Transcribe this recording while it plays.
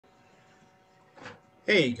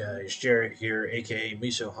Hey guys, Jarrett here, aka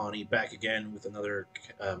Miso Hani, back again with another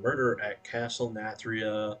Murder at Castle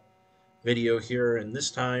Nathria video here. And this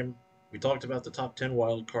time, we talked about the top 10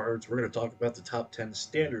 wild cards. We're going to talk about the top 10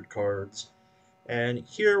 standard cards. And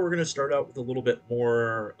here we're going to start out with a little bit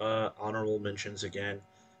more honorable mentions again.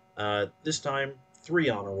 This time, three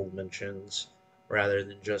honorable mentions rather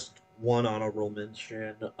than just one honorable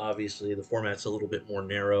mention. Obviously, the format's a little bit more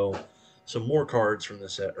narrow, so more cards from the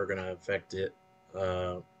set are going to affect it,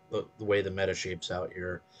 uh, the way the meta shapes out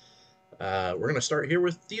here. We're going to start here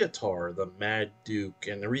with Theotar, the Mad Duke.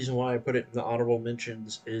 And the reason why I put it in the honorable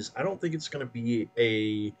mentions is I don't think it's going to be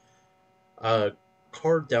a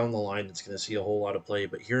card down the line that's going to see a whole lot of play,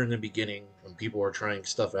 but here in the beginning, when people are trying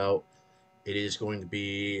stuff out, it is going to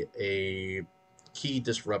be a key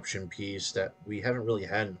disruption piece that we haven't really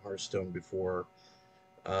had in Hearthstone before.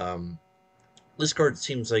 Um, this card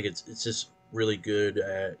seems like it's just really good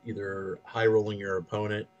at either high rolling your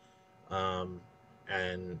opponent um,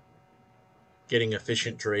 and getting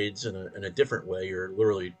efficient trades in a different way. You're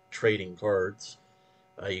literally trading cards.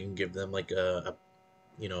 You can give them like a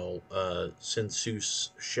Sensus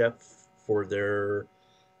Chef for their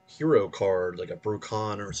hero card, like a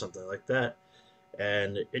Brucon or something like that,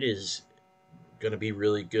 and it is going to be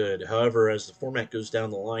really good. However, as the format goes down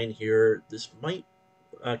the line here, this might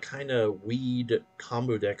kind of weed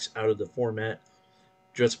combo decks out of the format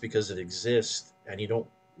just because it exists and you don't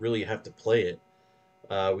really have to play it.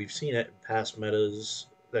 We've seen it in past metas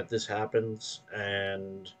that this happens,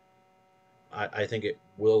 and I think it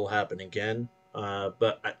will happen again.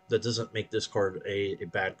 That doesn't make this card a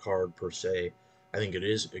bad card per se. I think it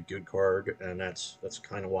is a good card, and that's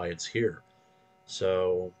kind of why it's here.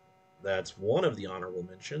 So that's one of the honorable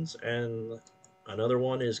mentions, and another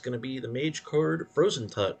one is going to be the Mage card Frozen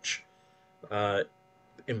Touch. Uh,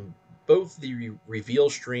 in both the reveal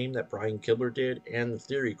stream that Brian Kibler did and the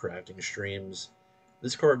theory crafting streams,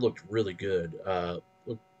 this card looked really good.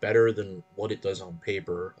 Looked better than what it does on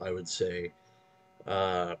paper, I would say.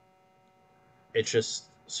 Uh, it's just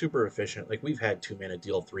super efficient. Like we've had 2 mana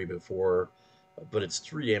deal 3 before, but it's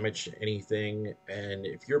 3 damage to anything. And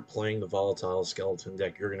if you're playing the volatile skeleton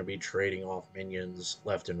deck, you're going to be trading off minions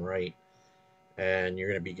left and right, and you're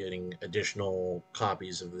going to be getting additional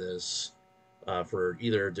copies of this for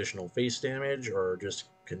either additional face damage or just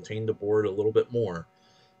contain the board a little bit more.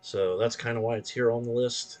 So that's kind of why it's here on the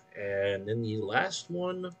list. And then the last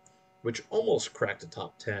one, which almost cracked the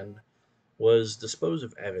top 10, was Dispose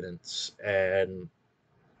of Evidence. And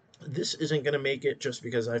this isn't going to make it just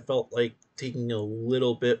because I felt like taking a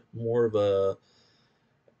little bit more of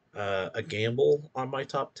a gamble on my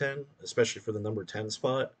top 10, especially for the number 10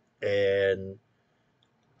 spot. And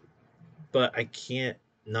but I can't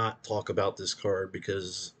not talk about this card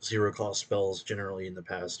because zero cost spells generally in the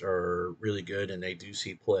past are really good and they do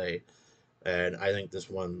see play. And I think this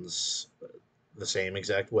one's the same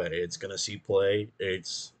exact way. It's going to see play.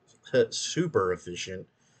 It's super efficient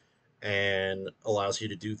and allows you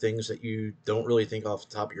to do things that you don't really think off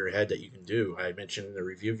the top of your head that you can do. I mentioned in the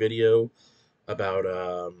review video about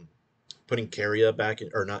putting Carria back in,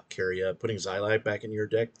 or not Carria, putting Xylag back in your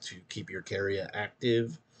deck to keep your Carria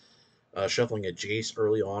active. Shuffling a Jace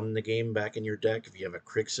early on in the game back in your deck if you have a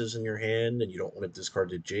Crixus in your hand and you don't want to discard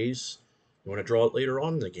the Jace. You want to draw it later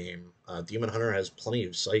on in the game. Demon Hunter has plenty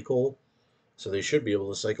of cycle, so they should be able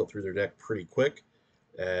to cycle through their deck pretty quick.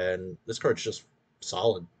 And this card's just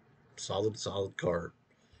solid, solid card.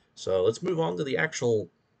 So let's move on to the actual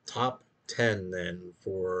top 10 then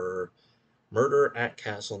for Murder at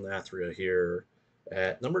Castle Nathria here.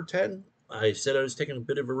 At number 10, I said I was taking a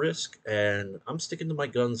bit of a risk, and I'm sticking to my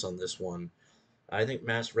guns on this one. I think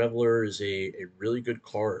Mass Reveler is a really good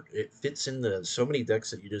card. It fits into so many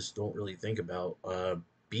decks that you just don't really think about.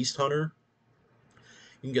 Beast Hunter,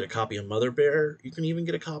 you can get a copy of Mother Bear. You can even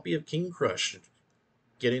get a copy of King Crush.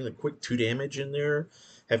 Getting a quick 2 damage in there,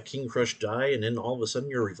 have King Crush die, and then all of a sudden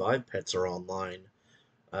your revive pets are online.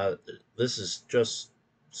 Uh, this is just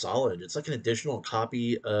solid. It's like an additional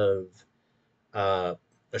copy of uh,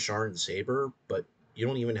 Asharan Saber, but you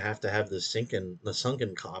don't even have to have the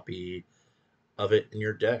sunken copy of it in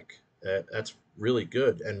your deck. That's really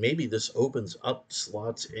good. And maybe this opens up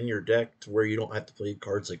slots in your deck to where you don't have to play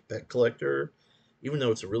cards like Pet Collector, even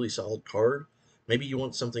though it's a really solid card. Maybe you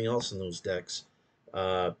want something else in those decks.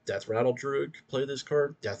 Death Rattle Druid could play this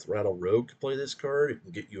card. Death Rattle Rogue could play this card. It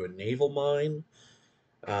can get you a Naval Mine.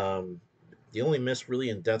 Um, the only miss really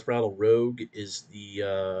in Death Rattle Rogue is the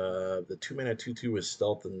 2 mana 2/2 with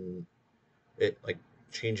stealth, and it like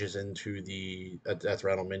changes into the a Death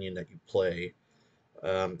Rattle minion that you play.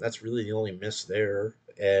 That's really the only miss there,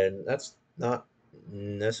 and that's not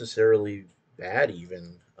necessarily bad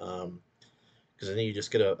even, because then you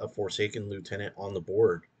just get a Forsaken Lieutenant on the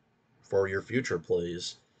board for your future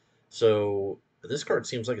plays. So this card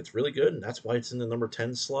seems like it's really good, and that's why it's in the number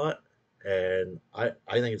 10 slot. And I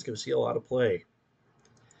think it's going to see a lot of play.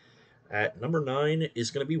 At number 9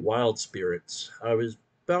 is going to be Wild Spirits. I was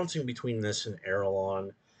bouncing between this and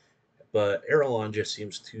Aralon, but Aralon just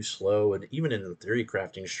seems too slow. And even in the theory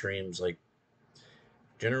crafting streams, like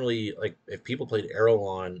generally, like if people played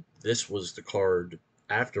Aralon, this was the card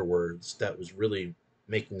afterwards that was really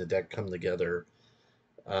making the deck come together.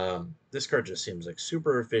 This card just seems like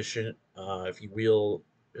super efficient. If you wheel,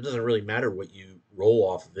 it doesn't really matter what you roll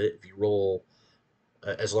off of it. If you roll,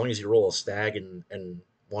 as long as you roll a stag and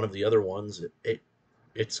one of the other ones,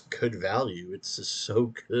 it's good value. It's just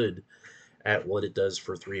so good at what it does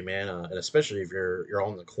for 3 mana, and especially if you're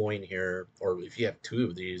on the coin here, or if you have two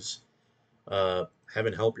of these,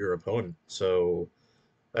 having help your opponent. So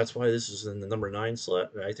that's why this is in the number 9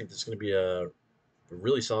 slot. And I think this is going to be a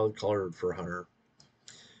really solid card for Hunter.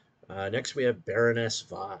 Next, we have Baroness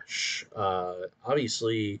Vash.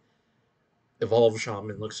 Obviously, Evolve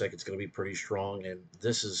Shaman looks like it's going to be pretty strong, and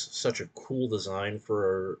this is such a cool design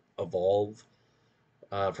for Evolve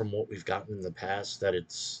from what we've gotten in the past that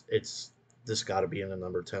it's this got to be in the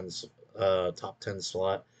number 10 top 10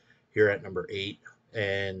 slot here at number 8,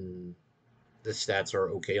 and the stats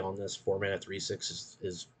are okay on this. 4 mana 3/6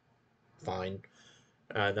 is fine.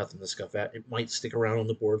 Nothing to scuff at. It might stick around on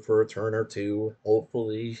the board for a turn or two,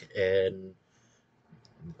 hopefully, and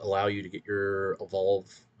allow you to get your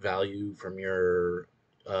evolve value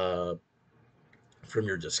uh, from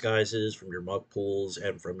your disguises, from your mug pools,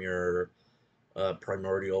 and from your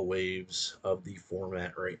primordial waves of the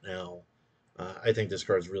format right now. I think this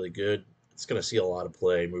card's really good. It's going to see a lot of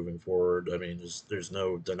play moving forward. I mean, there's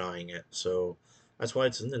no denying it. So that's why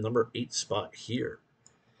it's in the number 8 spot here.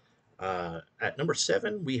 At number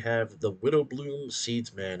 7, we have the Widowbloom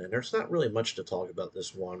Seedsman, and there's not really much to talk about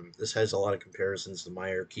this one. This has a lot of comparisons to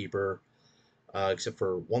Mire Keeper, except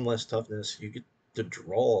for one less toughness. You get to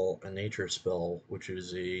draw a nature spell, which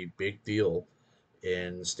is a big deal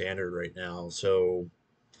in standard right now. So,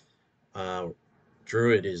 uh,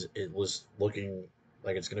 Druid it was looking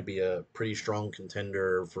like it's going to be a pretty strong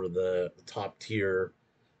contender for the top tier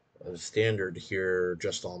of standard here,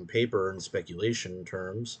 just on paper and speculation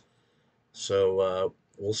terms. So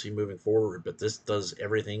we'll see moving forward. But this does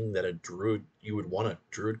everything that a druid you would want a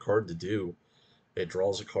druid card to do. It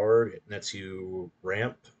draws a card, it nets you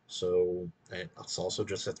ramp, so and it's also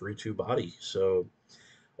just a 3/2 body. So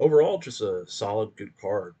overall, just a solid, good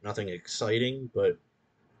card. Nothing exciting, but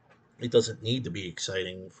it doesn't need to be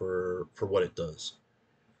exciting for what it does.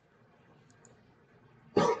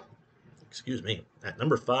 Excuse me. At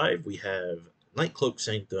number 5, we have Nightcloak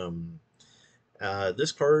Sanctum.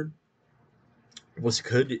 This card was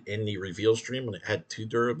good in the reveal stream when it had 2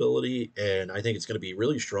 durability, and I think it's going to be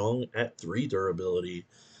really strong at 3 durability.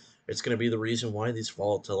 It's going to be the reason why this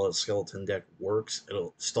volatile skeleton deck works.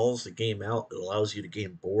 It stalls the game out. It allows you to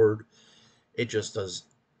game board. It just does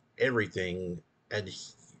everything, and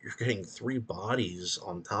you're getting 3 bodies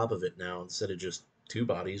on top of it now instead of just 2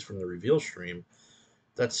 bodies from the reveal stream.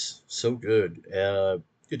 That's so good.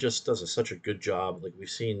 It just does such a good job. Like we've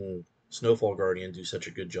seen Snowfall Guardian do such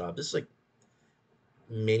a good job. This is like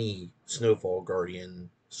mini Snowfall Guardian,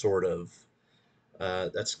 sort of.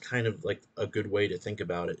 That's kind of like a good way to think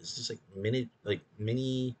about it. It's just like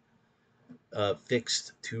mini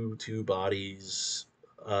fixed two bodies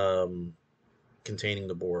containing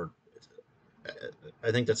the board.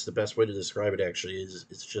 I think that's the best way to describe it. Actually, is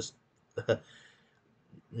it's just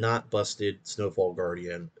not busted Snowfall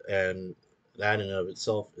Guardian, and that in and of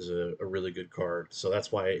itself is a really good card. So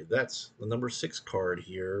that's why that's the number 6 card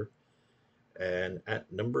here. And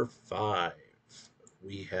at number 5,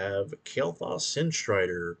 we have Kael'thas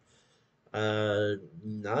Sinstrider.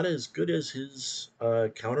 Not as good as his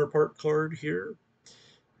counterpart card here,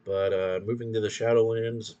 but moving to the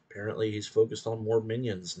Shadowlands, apparently he's focused on more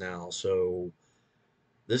minions now. So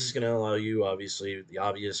this is going to allow you, obviously, the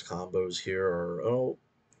obvious combos here are, oh,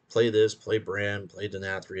 play this, play Bran, play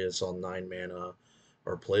Denathrius on 9 mana,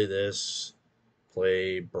 or play this,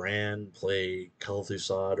 play Bran, play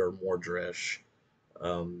Kel'Thuzad or Mordresh.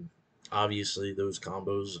 Um, Obviously, those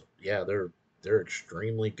combos, yeah, they're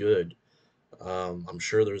extremely good. I'm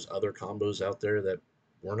sure there's other combos out there that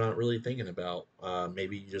we're not really thinking about.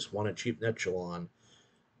 Maybe you just want a cheap Netchalon.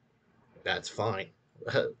 That's fine.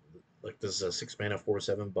 Like this is a 6 mana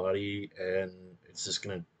 4/7 body, and it's just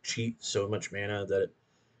gonna cheat so much mana that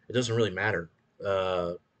it doesn't really matter.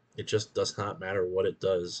 Uh, it just does not matter what it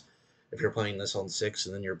does. If you're playing this on 6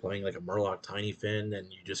 and then you're playing like a Murloc Tiny Fin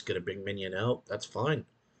and you just get a big minion out, that's fine.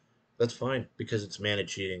 That's fine because it's mana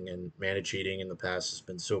cheating, and mana cheating in the past has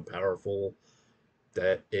been so powerful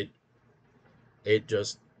that it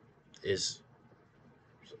just is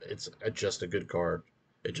it's just a good card.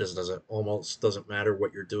 It just doesn't almost doesn't matter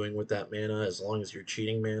what you're doing with that mana as long as you're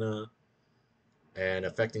cheating mana and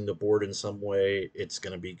affecting the board in some way, it's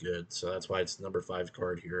going to be good. So that's why it's the number 5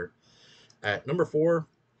 card here. At number 4,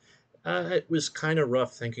 it was kind of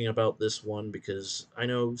rough thinking about this one because I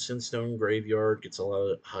know Sinstone Graveyard gets a lot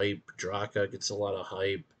of hype, Draka gets a lot of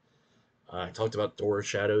hype. I talked about Door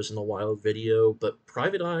Shadows in the Wild video, but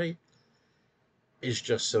Private Eye is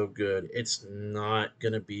just so good. It's not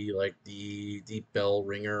gonna be like the Bell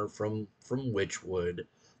Ringer from Witchwood.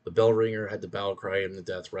 The Bell Ringer had the Battle Cry and the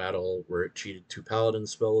Death Rattle, where it cheated 2 Paladin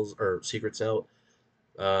spells or secrets out.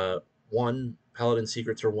 Uh, one Paladin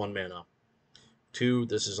secrets are 1 mana. Two,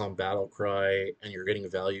 this is on Battle Cry, and you're getting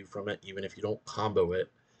value from it even if you don't combo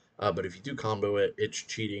it. But if you do combo it, it's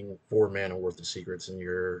cheating 4 mana worth of secrets, and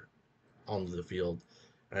you're onto the field,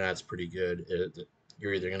 and that's pretty good.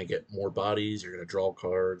 You're either going to get more bodies, you're going to draw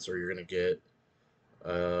cards, or you're going to get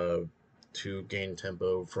uh, to gain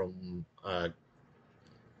tempo from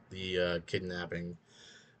the kidnapping.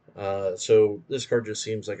 So this card just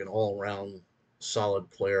seems like an all-around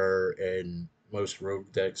solid player in most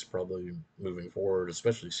rogue decks, probably moving forward,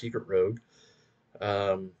 especially Secret Rogue.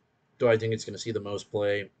 Um, do I think it's going to see the most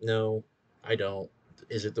play? No, I don't.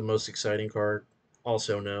 Is it the most exciting card?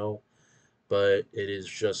 Also, no, but it is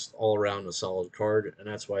just all around a solid card, and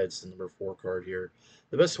that's why it's the number 4 card here.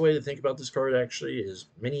 The best way to think about this card actually is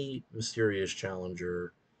Mini Mysterious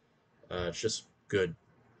Challenger. It's just good.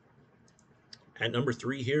 At number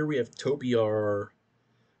 3 here we have Topier,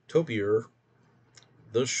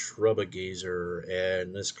 the Shrubagazer,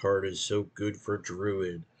 and this card is so good for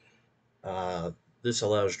Druid. Uh, this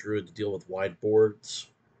allows Druid to deal with wide boards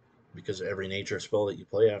because every nature spell that you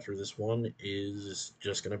play after this one is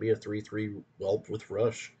just going to be a 3/3 whelp with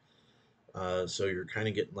Rush. So you're kind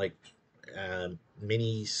of getting like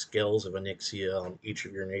mini scales of Onyxia on each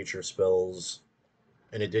of your nature spells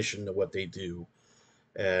in addition to what they do.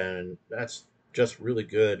 And that's just really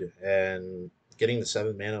good. And getting the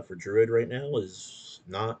 7 mana for Druid right now is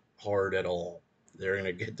not hard at all. They're going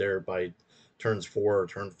to get there by turns 4 or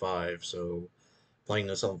turn 5. So playing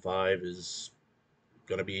this on 5 is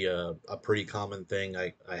going to be a pretty common thing,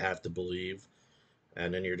 I have to believe.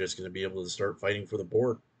 And then you're just going to be able to start fighting for the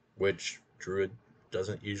board, which Druid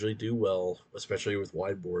doesn't usually do well, especially with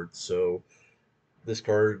wide boards. So this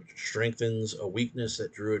card strengthens a weakness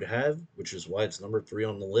that Druid have, which is why it's number 3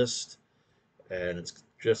 on the list, and it's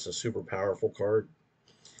just a super powerful card.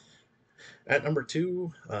 At number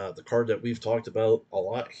 2, the card that we've talked about a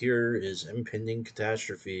lot here is Impending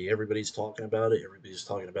Catastrophe. Everybody's talking about it. Everybody's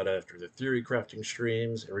talking about it after the theory crafting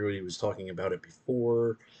streams. Everybody was talking about it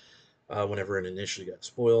before. Whenever it initially got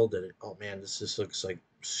spoiled, that oh man, this just looks like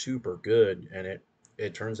super good, and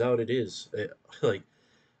it turns out it is. Like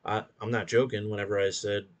I'm not joking. Whenever I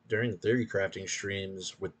said during the theory crafting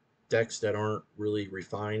streams with decks that aren't really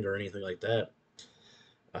refined or anything like that,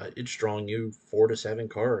 it's drawing you 4 to 7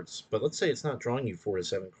 cards. But let's say it's not drawing you 4 to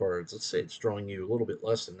 7 cards. Let's say it's drawing you a little bit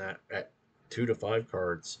less than that at 2 to 5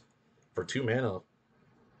 cards for 2 mana.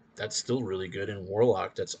 That's still really good in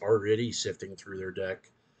Warlock. That's already sifting through their deck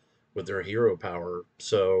with their hero power.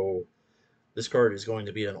 So this card is going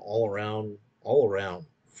to be an all around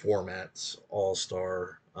formats all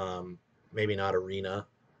star. Maybe not arena,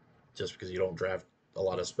 just because you don't draft a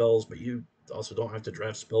lot of spells, but you also don't have to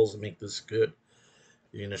draft spells to make this good.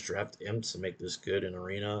 You can just draft imps to make this good in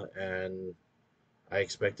arena, and I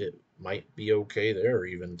expect it might be okay there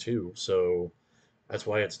even too. So that's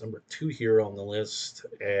why it's number 2 here on the list,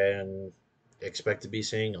 and expect to be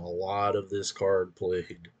seeing a lot of this card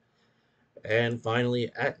played. And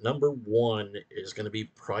finally, at number 1 is going to be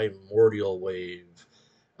Primordial Wave.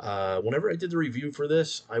 Whenever I did the review for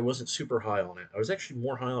this, I wasn't super high on it. I was actually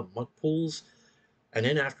more high on Muck Pools, and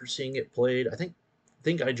then after seeing it played, I think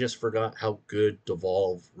I just forgot how good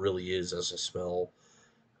Devolve really is as a spell.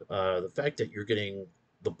 The fact that you're getting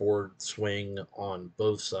the board swing on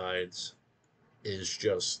both sides is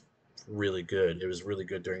just really good. It was really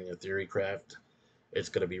good during the theory craft. It's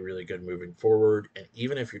going to be really good moving forward. And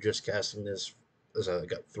even if you're just casting this as a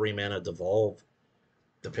got 3 mana devolve,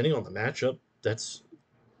 depending on the matchup, that's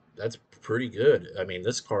pretty good. I mean,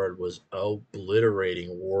 this card was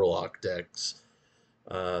obliterating Warlock decks,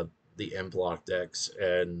 uh, the M block decks,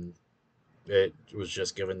 and it was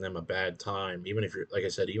just giving them a bad time. Even if you're, like I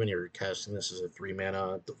said, even if you're casting this as a 3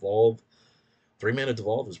 mana devolve, 3 mana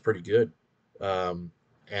devolve is pretty good. Um,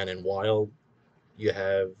 and in Wild you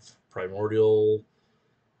have Primordial,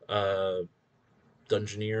 uh,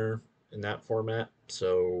 Dungeoneer in that format.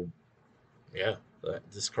 So yeah,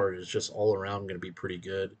 this card is just all around going to be pretty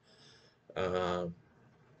good uh,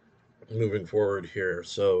 moving forward here.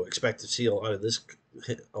 So expect to see a lot of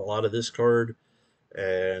this card,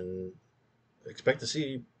 and expect to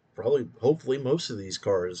see probably, hopefully, most of these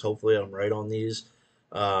cards. Hopefully, I'm right on these.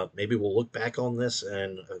 Maybe we'll look back on this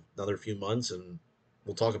in another few months, and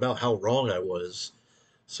we'll talk about how wrong I was.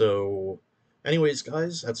 So, anyways,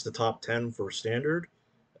 guys, that's the top 10 for standard.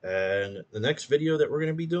 And the next video that we're going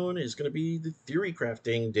to be doing is going to be the theory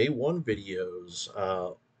crafting day one videos,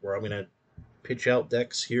 where I'm going to pitch out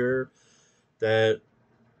decks here that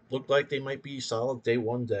look like they might be solid day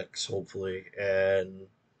one decks, hopefully. And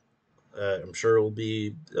I'm sure it'll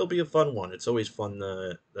be a fun one. It's always fun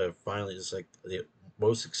finally, it's like the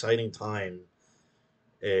most exciting time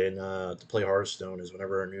in to play Hearthstone is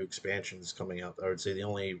whenever a new expansion is coming out. I would say the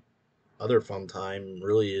only other fun time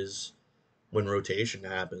really is when rotation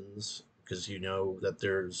happens, because you know that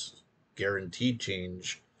there's guaranteed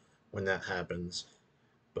change when that happens.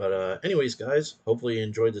 But anyways, guys, hopefully you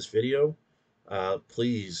enjoyed this video.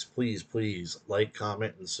 Please, please, please like,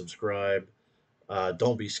 comment, and subscribe.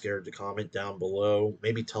 Don't be scared to comment down below.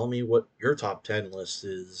 Maybe tell me what your top 10 list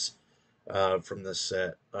is from this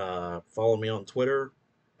set. Follow me on Twitter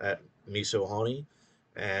at MisoHani.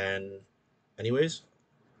 And, anyways,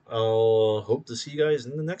 I'll hope to see you guys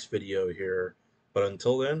in the next video here. But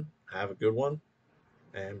until then, have a good one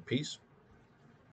and peace.